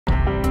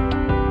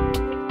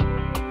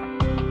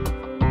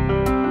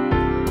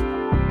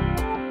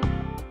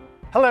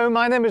Hello,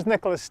 my name is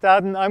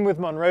Staddon. I'm with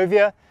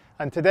Monrovia,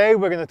 and today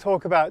we're going to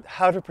talk about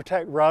how to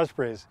protect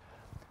raspberries.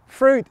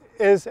 Fruit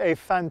is a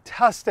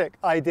fantastic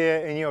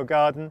idea in your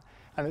garden,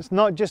 and it's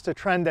not just a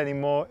trend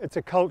anymore, it's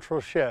a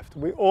cultural shift.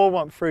 We all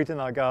want fruit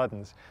in our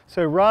gardens.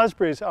 So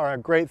raspberries are a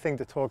great thing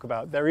to talk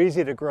about. They're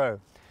easy to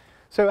grow.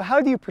 So how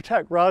do you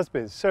protect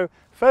raspberries? So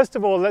first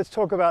of all, let's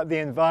talk about the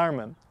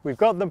environment. We've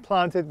got them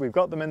planted, we've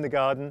got them in the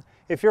garden.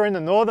 If you're in the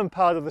northern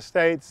part of the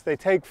States, they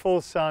take full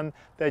sun,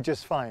 they're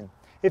just fine.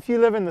 If you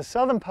live in the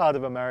southern part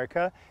of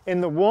America,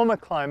 in the warmer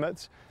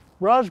climates,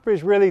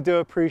 raspberries really do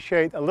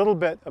appreciate a little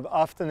bit of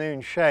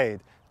afternoon shade,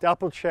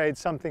 dappled shade,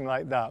 something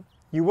like that.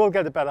 You will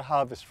get a better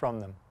harvest from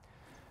them.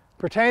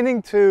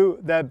 Pertaining to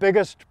their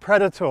biggest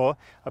predator,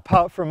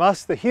 apart from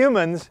us, the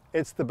humans,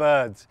 it's the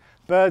birds.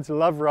 Birds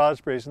love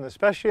raspberries, and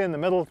especially in the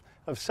middle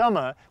of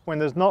summer, when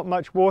there's not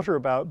much water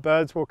about,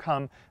 birds will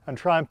come and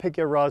try and pick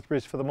your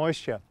raspberries for the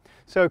moisture.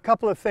 So a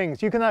couple of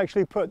things. You can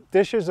actually put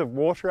dishes of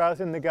water out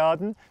in the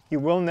garden. You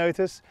will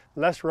notice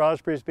less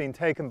raspberries being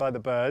taken by the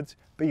birds,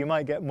 but you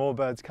might get more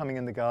birds coming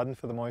in the garden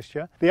for the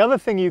moisture. The other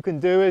thing you can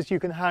do is you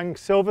can hang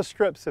silver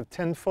strips of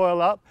tin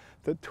foil up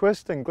that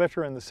twist and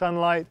glitter in the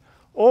sunlight,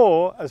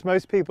 or, as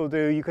most people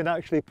do, you can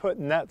actually put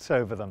nets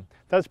over them.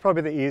 That's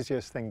probably the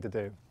easiest thing to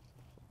do.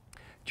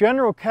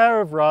 General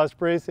care of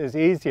raspberries is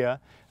easier.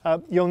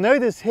 You'll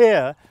notice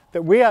here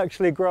that we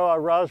actually grow our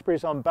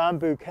raspberries on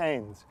bamboo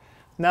canes.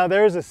 Now,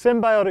 there is a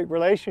symbiotic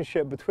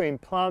relationship between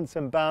plants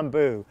and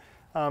bamboo.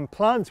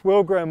 Plants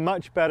will grow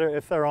much better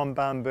if they're on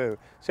bamboo.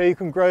 So you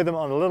can grow them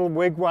on a little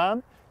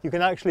wigwam. You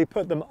can actually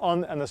put them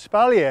on an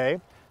espalier,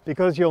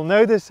 because you'll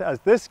notice, as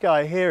this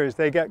guy here is,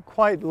 they get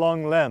quite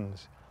long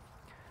limbs.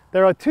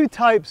 There are two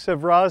types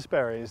of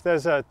raspberries.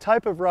 There's a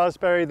type of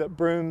raspberry that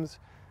blooms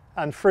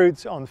and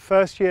fruits on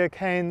first-year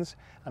canes,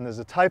 and there's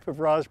a type of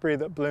raspberry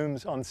that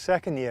blooms on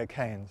second-year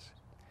canes.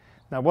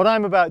 Now, what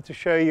I'm about to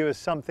show you is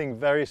something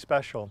very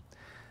special.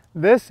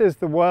 This is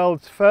the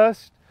world's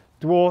first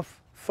dwarf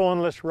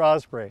thornless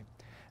raspberry.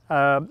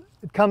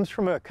 It comes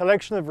from a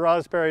collection of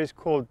raspberries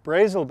called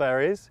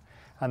Raspberries,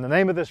 and the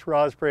name of this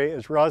raspberry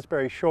is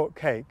raspberry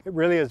shortcake. It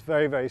really is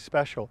very, very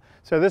special.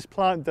 So this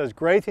plant does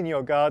great in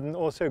your garden,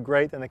 also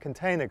great in a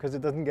container because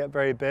it doesn't get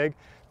very big,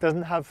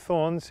 doesn't have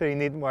thorns, so you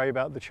needn't worry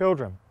about the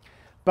children.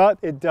 But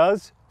it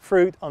does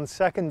fruit on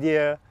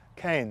second-year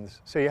canes,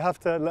 so you have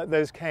to let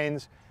those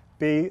canes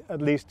be at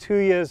least 2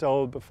 years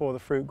old before the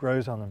fruit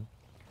grows on them.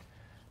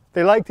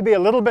 They like to be a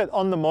little bit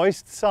on the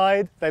moist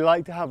side. They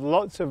like to have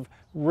lots of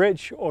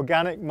rich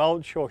organic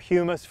mulch or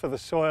humus for the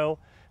soil,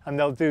 and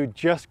they'll do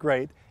just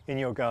great in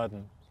your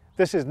garden.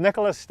 This is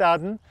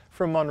Staddon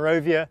from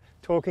Monrovia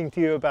talking to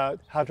you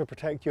about how to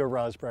protect your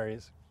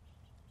raspberries.